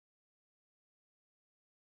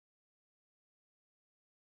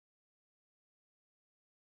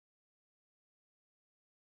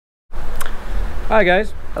Hi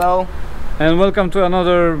guys. Hello. And welcome to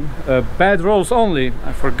another bad rolls only,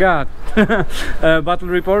 I forgot, battle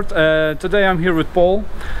report. Today I'm here with Paul.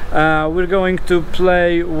 We're going to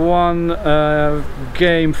play one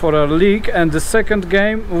game for our league, and the second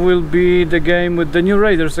game will be the game with the new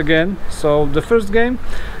raiders again. So the first game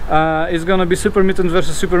is gonna be Super Mutants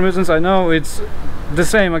versus Super Mutants. I know it's the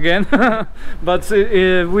same again, but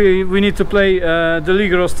we need to play the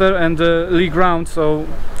league roster and the league round, so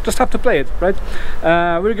just have to play it, right?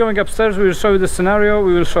 We're going upstairs, we will show you the scenario,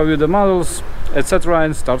 we will show you the models, etc.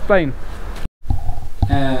 and start playing.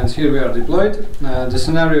 And here we are deployed. The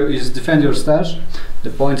scenario is defend your stash. The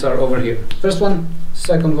points are over here. First one,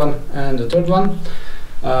 second one and the third one.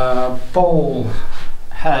 Paul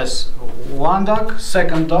has one dog,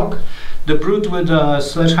 second dog, the brute with a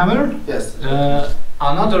sledgehammer. Yes.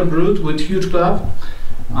 Another brute with huge club,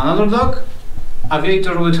 another dog,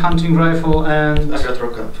 aviator with hunting rifle and aviator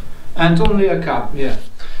cap. And only a cap, yeah.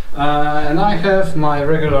 And I have my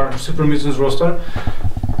regular Super Mutants roster.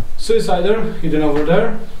 Suicider, hidden over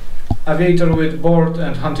there. Aviator with board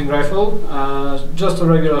and hunting rifle. Just a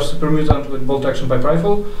regular Super Mutant with bolt action pipe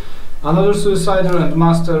rifle. Another Suicider and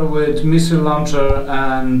Master with missile launcher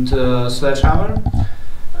and sledgehammer.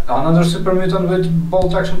 Another Super Mutant with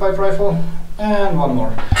bolt action pipe rifle. And one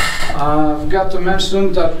more. I've got to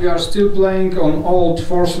mention that we are still playing on old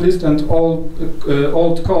force list and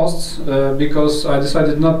old costs because I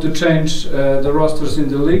decided not to change the rosters in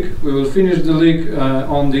the league. We will finish the league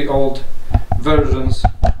on the old versions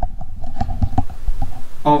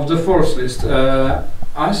of the force list.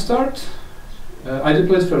 I start. I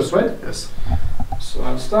deployed first, right? Yes. So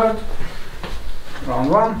I'll start.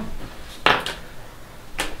 Round one.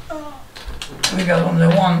 We got only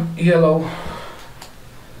one yellow.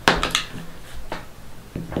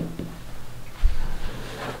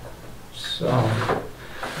 So I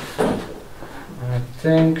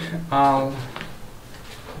think I'll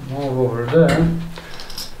move over there,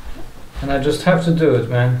 and I just have to do it,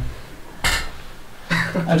 man.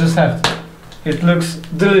 I just have to. It looks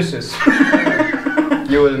delicious.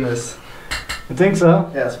 You will miss. You think so?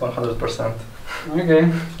 Yes, 100%. Okay.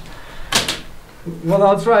 Well,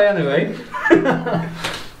 I'll try anyway.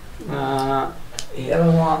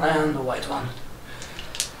 Yellow one and the white one.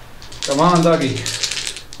 Come on, doggy.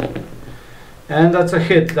 And that's a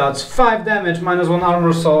hit. That's 5 damage, -1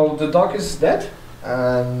 armor, so the dog is dead?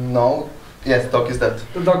 No. Yes, dog is dead.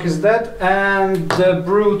 The dog is dead, and the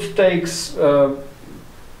brute takes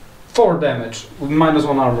 4 damage with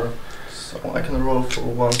 -1 armor. So I can roll for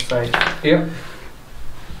one save. Yep.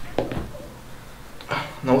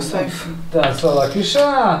 No save. That's a lucky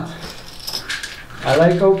shot. I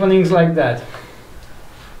like openings like that.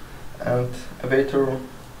 And aviator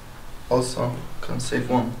also can save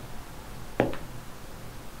one.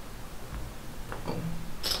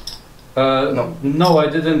 No, I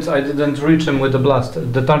didn't reach him with the blast.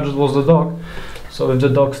 The target was the dog, so if the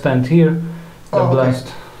dog stand here, the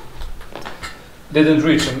blast didn't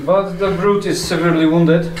reach him. But the brute is severely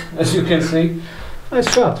wounded, as you can see.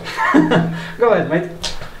 Nice shot. Go ahead, mate.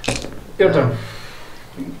 Your turn.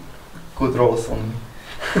 Good rolls on me.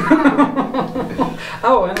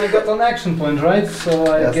 Oh, and I got an action point, right? So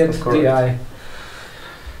I Yes, get the eye.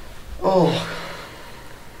 Oh.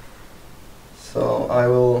 So I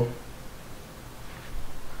will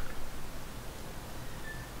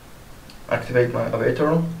activate my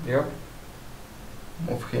aviator. Yep.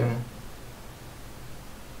 Move him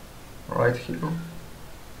right here.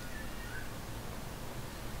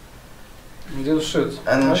 And you'll shoot.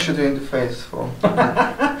 And right? shoot you in the face for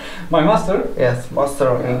My master. yes,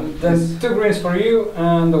 master. In Then this 2 greens for you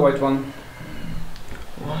and the white one.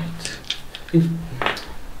 white.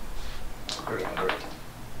 Green.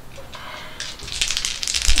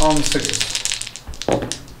 On 6.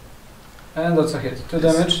 And that's a hit. 2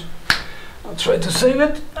 damage. I'll try to save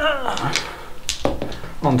it.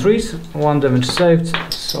 On 3s, 1 damage saved,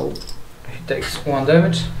 so he takes 1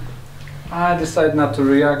 damage. I decide not to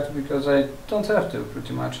react because I don't have to,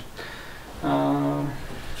 pretty much.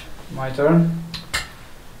 My turn.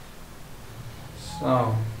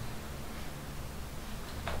 So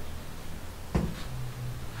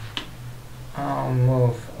I'll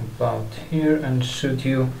move about here and shoot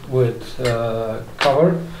you with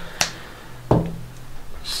cover.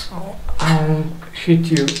 So I'll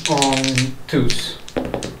hit you on 2s.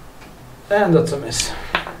 And that's a miss.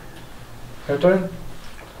 Your turn.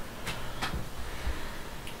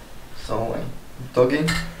 So doggy.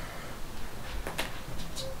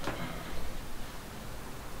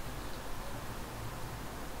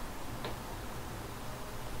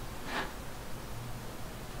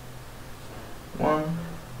 One,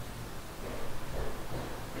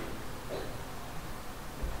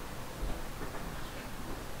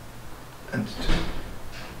 and 2.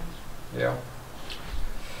 Yeah.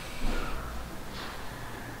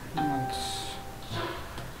 And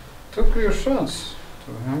two clear shots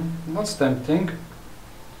to him. That's tempting.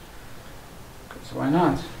 Because why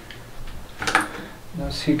not?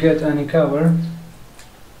 Does he get any cover?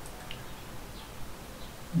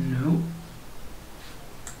 No.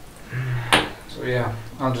 So yeah,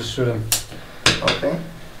 I'll just shoot him. Okay.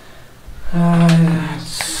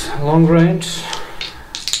 It's long range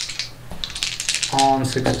on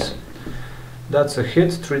 6s. That's a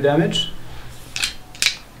hit, 3 damage.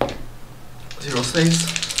 0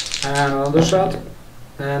 saves. And another shot.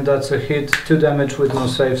 And that's a hit, 2 damage with no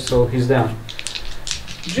save, so he's down.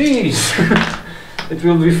 Jeez! It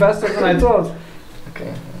will be faster than I thought.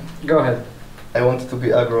 Okay. Go ahead. I wanted to be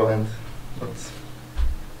aggro and but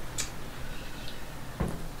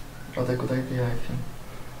not a good idea, I think.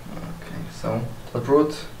 Okay, so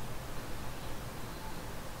uproot.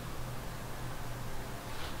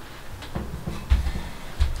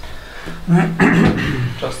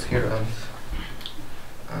 Just here and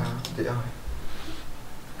the eye.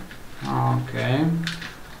 Okay.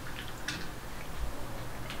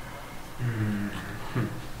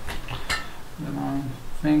 Then I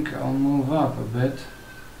think I'll move up a bit.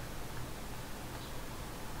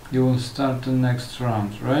 You will start the next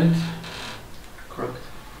round, right? Correct.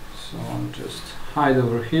 So I'll just hide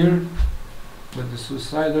over here with the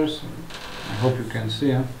suiciders. I hope you can see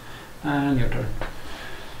him. And your turn.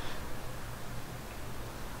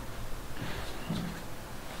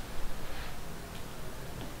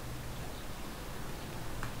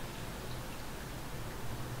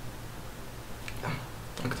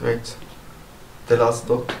 Activate the last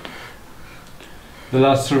dog. The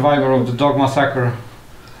last survivor of the dog massacre.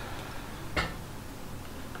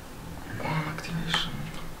 Activation.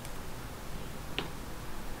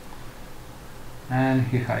 And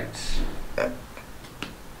he hides.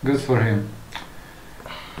 Good for him.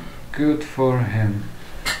 Good for him.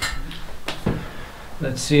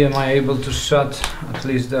 Let's see, am I able to shut at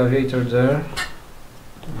least the aviator there?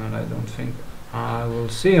 And I don't think I will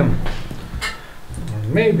see him. Or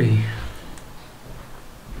maybe.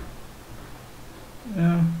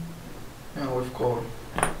 Yeah. Yeah, with cover.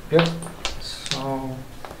 Yep. So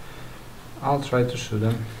I'll try to shoot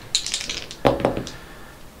him.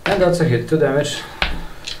 And that's a hit, 2 damage.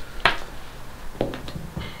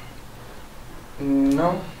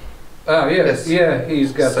 No. Ah, yes. Yeah,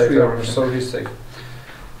 he's got Safe 3 armor, armor. so he's safe.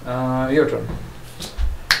 Your turn.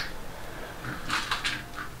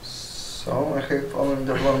 So I have only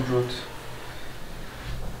the one route.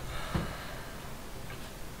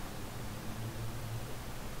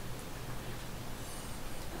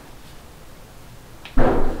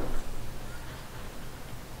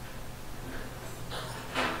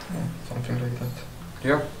 Something like that.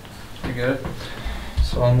 Yep, I get it.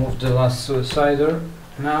 So I'll move the last suicider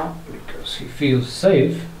now because he feels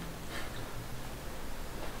safe.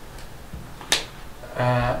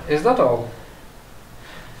 Is that all?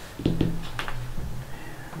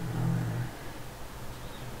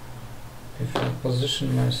 If I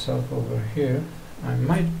position myself over here, I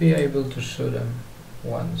might be able to shoot him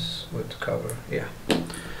once with cover. Yeah.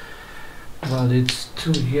 But it's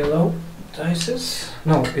 2 yellow dices.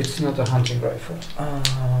 No, it's not a hunting rifle.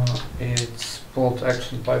 It's bolt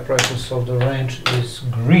action pipe rifle, so the range is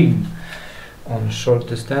green on short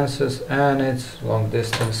distances, and it's long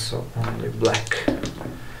distance, so only black.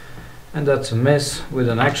 And that's a miss with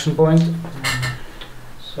an action point.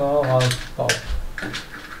 So I'll pop.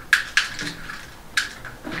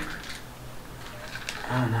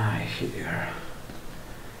 An eye here.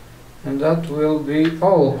 And that will be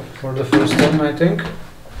all for the first turn, I think.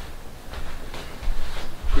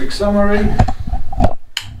 Quick summary.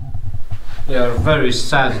 They are very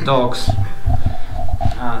sad dogs.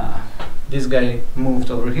 This guy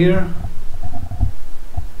moved over here.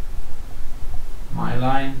 My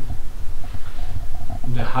line.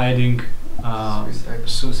 The hiding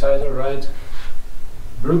suicider, right?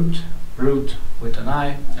 Brute with an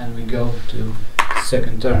eye, and we go to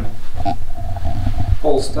second turn.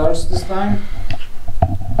 All stars this time.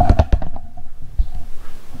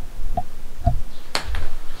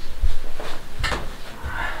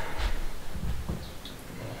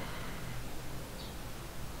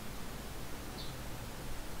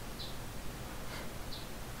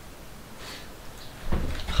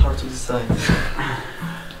 Hard to decide.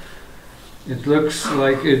 It looks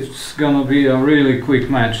like it's gonna be a really quick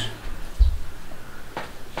match.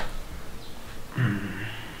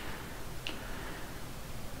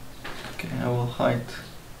 Okay, I will hide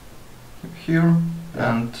here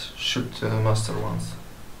and shoot master once.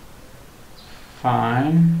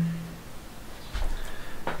 Fine.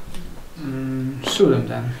 shoot him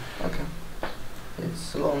then. Okay.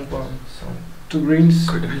 It's a long one, so 2 greens.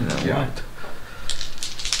 green and Yeah. white.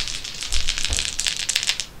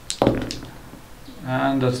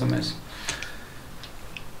 And that's a miss.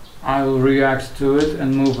 I will react to it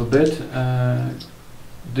and move a bit.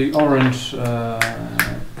 The orange,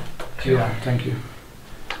 yeah, thank you.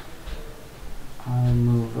 I'll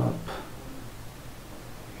move up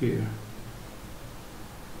here.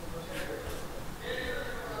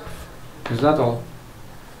 Is that all?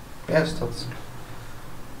 Yes, that's.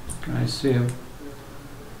 Can I see him?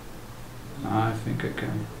 I think I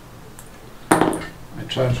can. I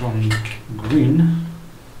charge on green.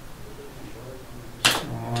 So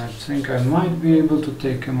I think I might be able to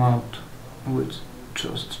take him out with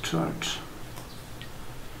just charge.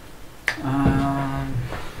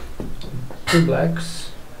 2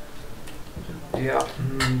 blacks. Yeah,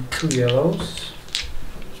 2 yellows.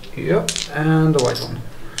 Yep, and the white one.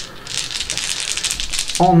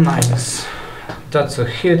 On 9s. That's a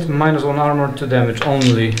hit, -1 armor, 2 damage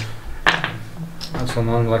only. That's an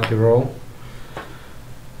unlucky roll.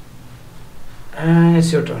 And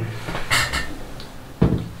it's your turn.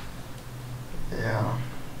 Yeah.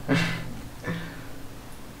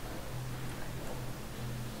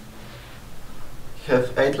 You have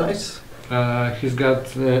 8 lights? He's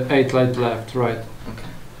got 8 light left, right.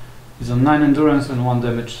 Okay. He's on 9 endurance and 1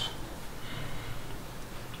 damage.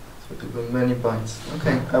 So it will be many bites.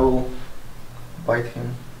 Okay, I will bite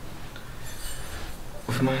him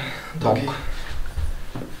with my doggy. Bonk.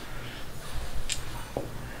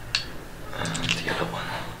 And the yellow one.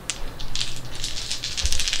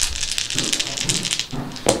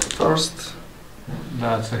 First,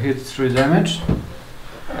 That's a hit, 3 damage.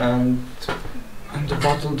 and And the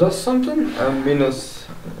bottle does something? minus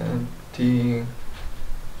the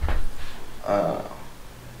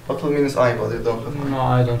bottle minus I, but I don't have mine. No,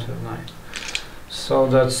 I don't have 9. So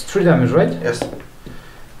that's 3 damage, right? Yes.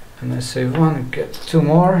 And I save 1 and get 2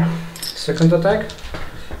 more. Second attack.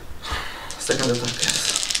 Second attack, yes.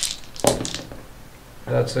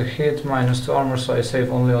 That's a hit, -2 armor, so I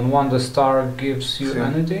save only on 1. The star gives you So,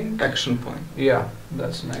 anything? Action point. Yeah,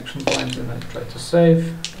 that's an action point, and I try to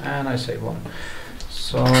save, and I save 1.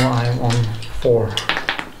 So I'm on 4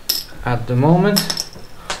 at the moment.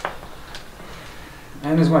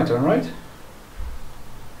 And it's my turn, right?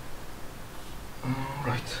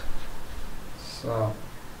 Right. So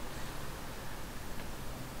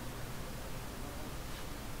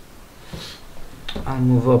I'll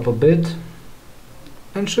move up a bit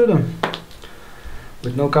and shoot him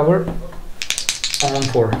with no cover on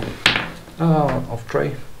 4. Off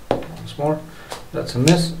tray once more. That's a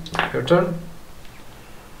miss. Your turn.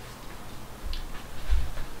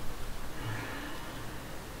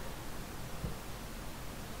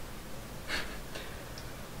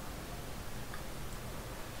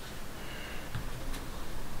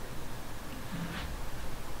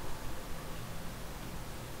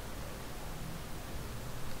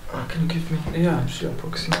 Can you give me? Yeah, sure.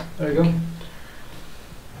 Proxy. There you go.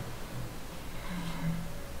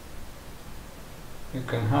 You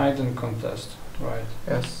can hide and contest, right?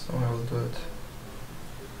 Yes, I will do it.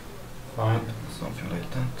 Fine. Something like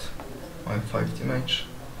that. I have 5 damage.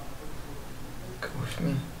 Go with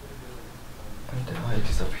me. And the eye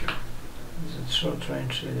disappear. Is it short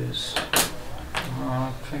range? It is.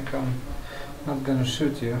 I think I'm not gonna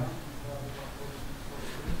shoot you.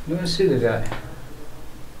 Do I see the guy?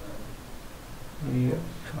 Yep,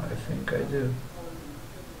 I think I do.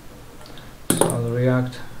 So I'll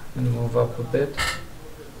react and move up a bit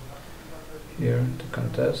here to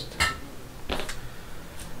contest.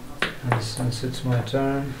 And since it's my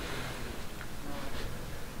turn,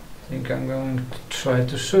 I think I'm going to try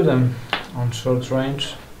to shoot him on short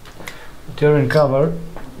range. But you're in cover,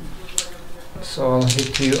 so I'll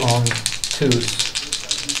hit you on 2s.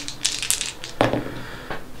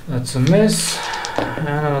 That's a miss. And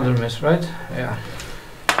another miss, right? Yeah.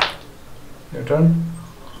 Your turn.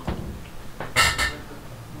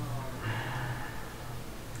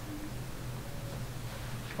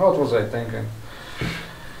 What was I thinking?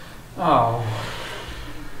 Oh.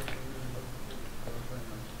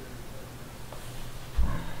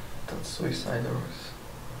 That's suicidal.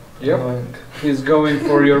 Yep. Annoying. He's going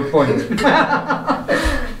for your point.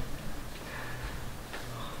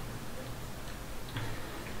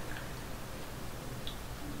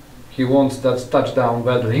 He wants that touchdown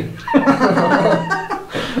badly.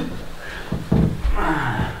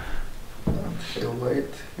 He'll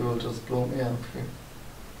wait, he will just blow me up here.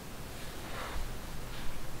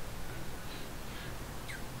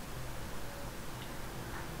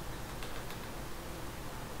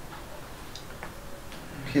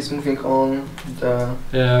 he's moving on the...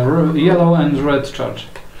 yellow and red charge.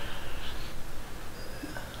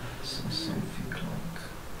 So something like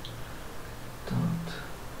that.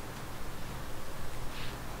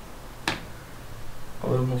 I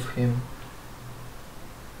will move him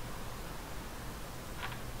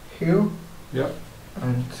here. Yep.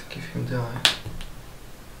 And give him the eye.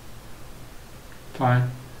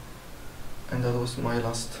 Fine. And that was my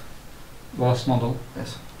last model.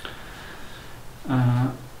 Yes.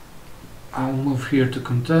 I'll move here to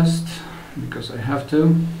contest because I have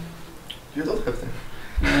to. You don't have to.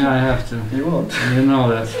 Yeah, I have to. You won't. You know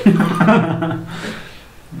that.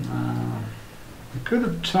 I could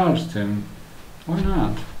have charged him. Why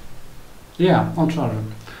not? Yeah, I'll charge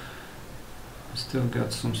him. I still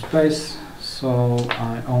got some space, so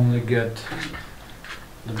I only get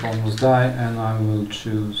the bonus die, and I will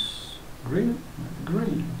choose green.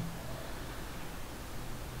 Green.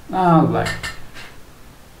 Ah, black.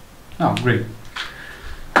 No, green.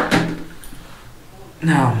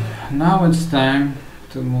 Now it's time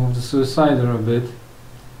to move the suicider a bit,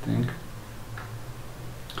 I think.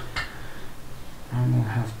 I will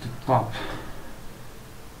have to pop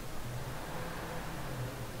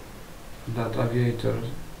that aviator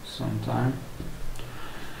sometime.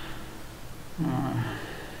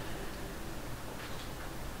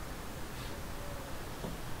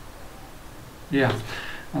 Yeah,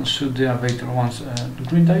 I'll shoot the aviator once. The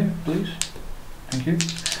green die, please. Thank you.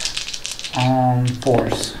 On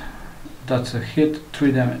force. That's a hit,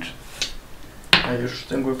 3 damage. Are you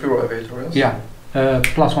shooting with your aviator, yes? Yeah,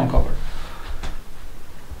 +1 cover.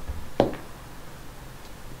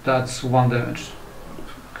 That's 1 damage.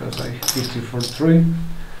 Because I hit you for 3.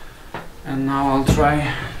 And now I'll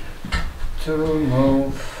try to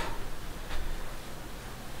move.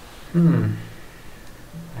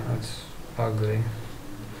 That's ugly.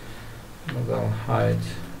 But I'll hide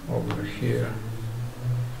over here.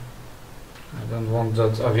 I don't want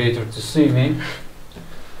that aviator to see me.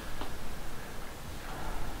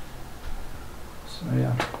 So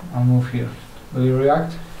yeah, I'll move here. Will you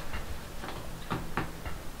react?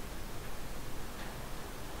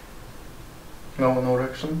 No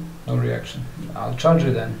reaction? No reaction. I'll charge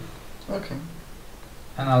you then. Okay.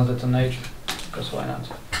 And I'll detonate, because why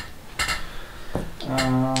not?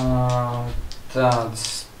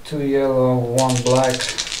 That's 2 yellow, 1 black,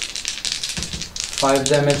 5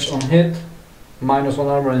 damage on hit, -1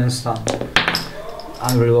 armor and stun.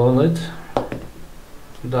 I'll reload it.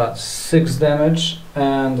 That's 6 damage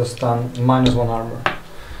and the stun, -1 armor.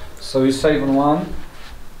 So you save on 1.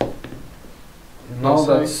 No,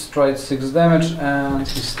 that's straight 6 damage and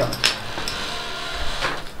he's stunned.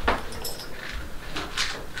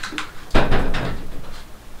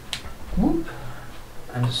 Whoop.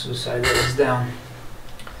 And the suicider is down.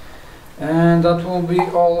 And that will be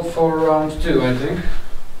all for round 2, I think.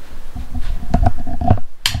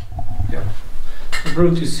 Yeah. The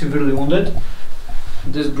brute is severely wounded.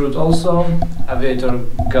 This brute also. Aviator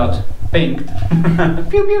got pinged.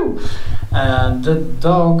 Pew pew! And the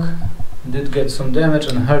dog did get some damage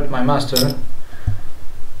and hurt my master.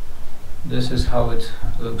 This is how it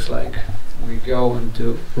looks like. We go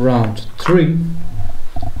into round 3.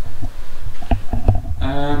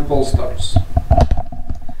 And Paul starts.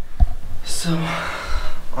 So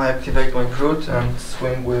I activate my brute and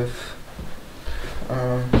swing with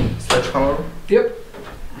sledgehammer. Yep.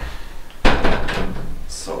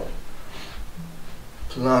 So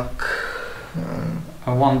black.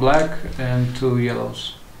 1 black and 2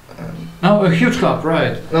 yellows. No, a huge club,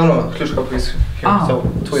 right? No, huge club is here. So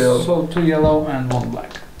 2 yellow. So 2 yellow and 1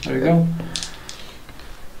 black. There you go.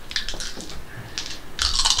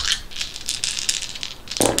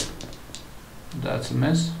 That's a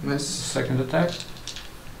miss. Miss. Second attack.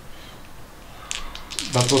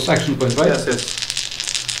 That was action point, right? Yes.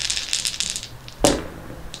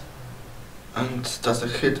 And that's a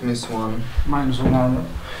hit, miss 1. -1 armor.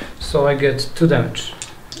 So I get 2 damage.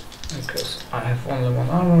 Because I have only 1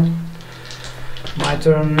 armor. My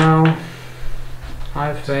turn now.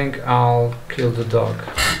 I think I'll kill the dog.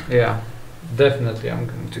 Yeah, definitely I'm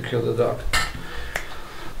going to kill the dog.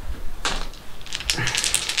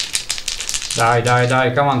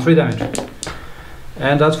 Die, come on, 3 damage.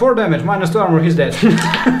 And that's 4 damage, -2 armor, he's dead.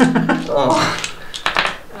 Oh.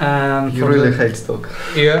 And you really hate dog.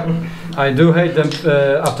 Yeah, I do hate them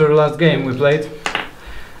after the last game we played.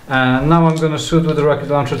 And now I'm gonna shoot with the rocket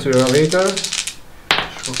launcher to your aviator.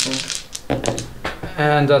 Shooting.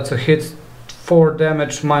 And that's a hit, 4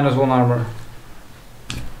 damage, -1 armor.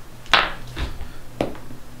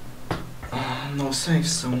 No no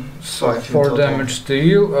saves, so So 5 in 4 total. damage to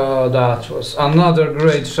you. That was another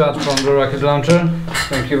great shot from the rocket launcher.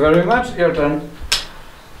 Thank you very much. Your turn.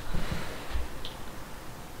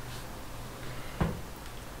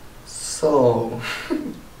 So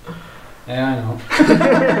Yeah, I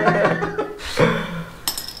know.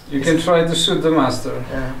 You can try to shoot the master.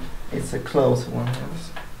 yeah, it's a close one.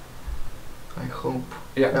 Yes. I hope.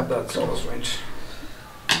 Yeah, Yep, that's close. close range.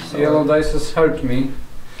 So Yellow dice has hurt me.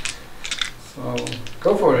 So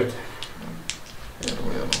go for it.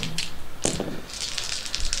 yellow.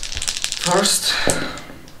 First,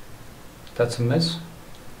 That's a miss.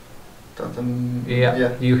 that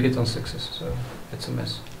Yeah, you hit on 6s, so it's a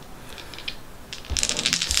miss.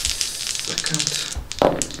 Second,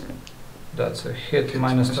 That's a hit, Hit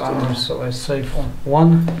minus minus 2 two armor, armor. so I save on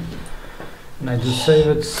 1. And I do save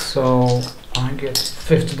it, so I get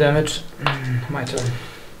 50 damage. My turn.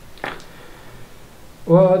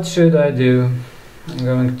 What should I do? I'm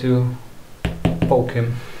going to poke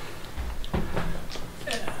him.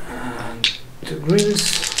 And 2 greens.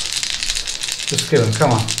 Just kill him,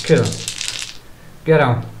 come on, kill him. Get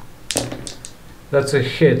him. That's a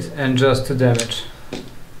hit and just 2 damage.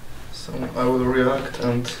 so I will react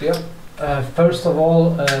and Yep. First of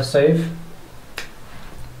all, save.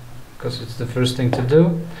 Because it's the first thing to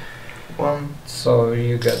do. 1. So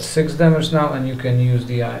you get 6 damage now and you can use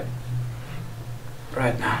the eye.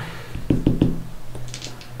 Right now.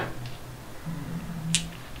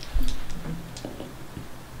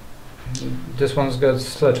 This one's got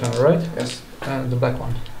sledgehammer, right? Yes. And the black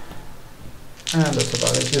one. And that's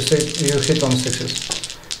about it. You say you hit on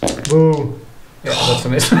 6s. Boo! Yeah, that's a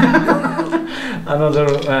miss. Another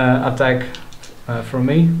attack from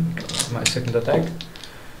me. My second attack.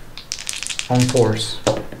 On 4s.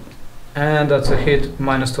 And that's a hit,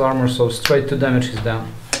 minus 2 armor, so straight 2 damage is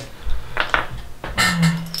down.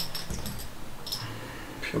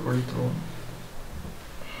 Purely drawn.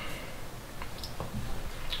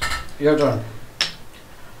 Your turn.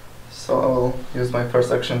 So I will use my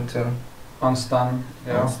first action to Unstun.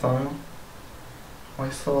 Yeah. unstun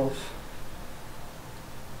myself.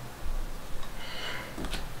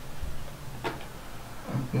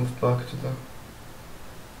 And move back to the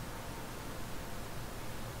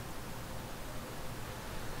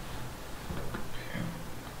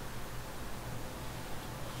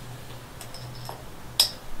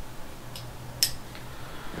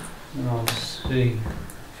Now let's see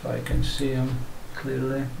if I can see him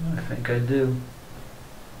clearly. I think I do.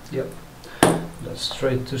 Yep. That's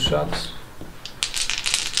straight 2 shots.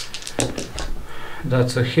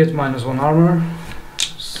 That's a hit, minus 1 armor.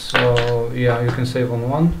 So yeah, you can save on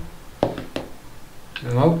 1.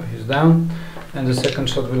 No, he's down. And the second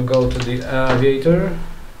shot will go to the aviator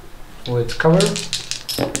with cover.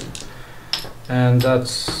 And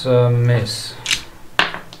that's a miss.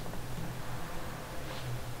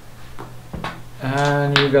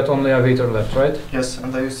 And you got only aviator left, right? yes,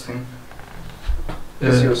 and I used him.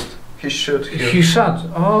 He's used. He should here. He shot.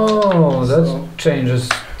 Oh, that So- changes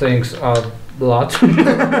things a lot.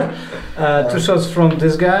 2 shots from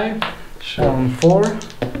this guy Sure. on 4.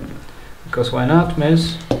 Because why not?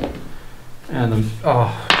 Miss. And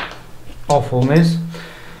awful miss.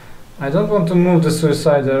 I don't want to move the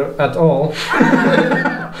suicider at all.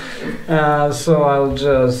 So I'll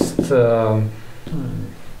just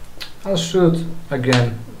I'll shoot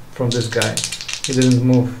again from this guy. He didn't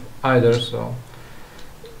move either, so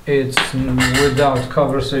it's without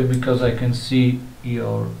cover save because I can see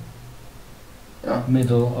your Yeah.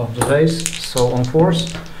 middle of the base. So on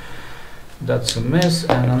 4s, that's a miss,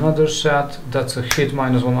 and another shot. That's a hit,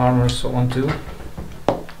 minus 1 armor, so on 2.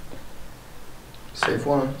 Save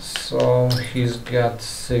 1. So he's got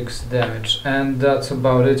 6 damage, and that's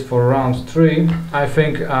about it for round 3. I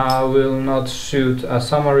think I will not shoot a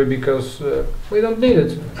summary because we don't need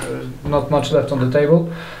it. There's not much left on the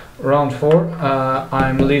table. Round 4,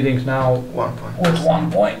 I'm leading now 1 point. with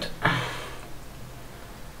 1 point.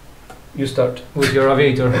 You start with your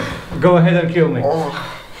aviator. Go ahead and kill me.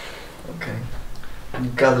 Oh. Okay.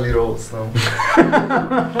 Godly rolls now.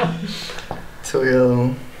 2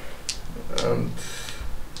 yellow and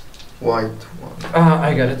white 1.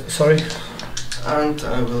 I got it. Sorry. And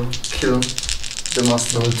I will kill the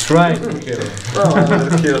master. We'll try to kill him. No, I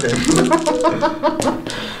will kill him.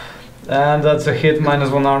 And that's a hit, minus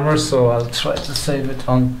 1 armor, so I'll try to save it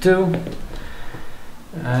on 2.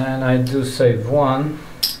 And I do save 1,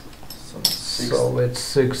 So 6. so it's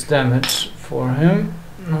 6 damage for him.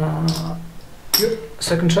 Yep.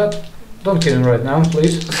 Second shot. Don't kill him right now,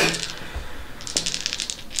 please.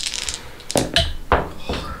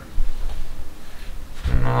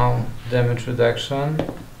 Now damage reduction.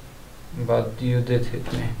 but you did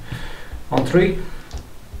hit me. On 3,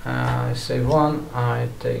 I save 1, I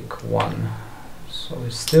take 1. So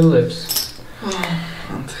it still lives.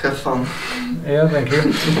 And have fun. Yeah, thank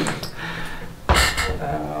you.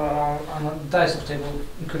 On the dice table,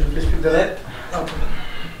 could you please pick that up?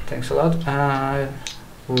 Thanks a lot.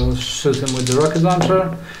 We'll shoot him with the rocket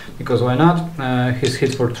launcher, because why not? He's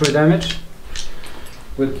hit for 3 damage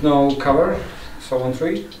with no cover. So on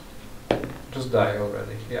 3, just die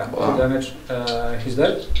already. Yeah, wow. 2 damage. He's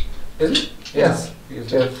dead, isn't he? Yes. He's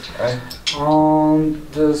dead. On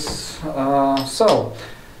this, so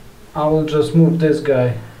I will just move this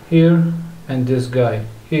guy here and this guy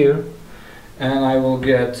here, and I will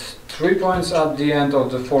get 3 points at the end of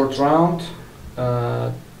the 4th round,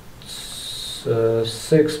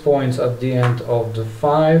 6 points at the end of the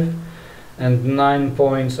 5, and 9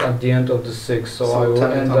 points at the end of the 6. So I will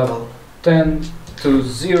end up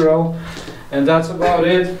 10-0, and that's about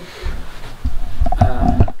it.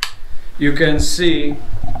 You can see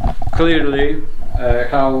clearly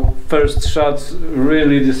how first shots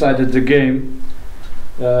really decided the game.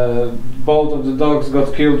 Both of the dogs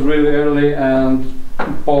got killed really early, and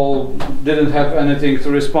Paul didn't have anything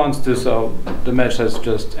to respond to, so the match has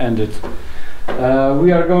just ended.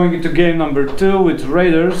 We are going into game number 2 with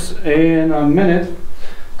Raiders in a minute.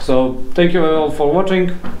 So thank you all for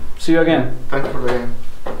watching. See you again. Thank you for the game.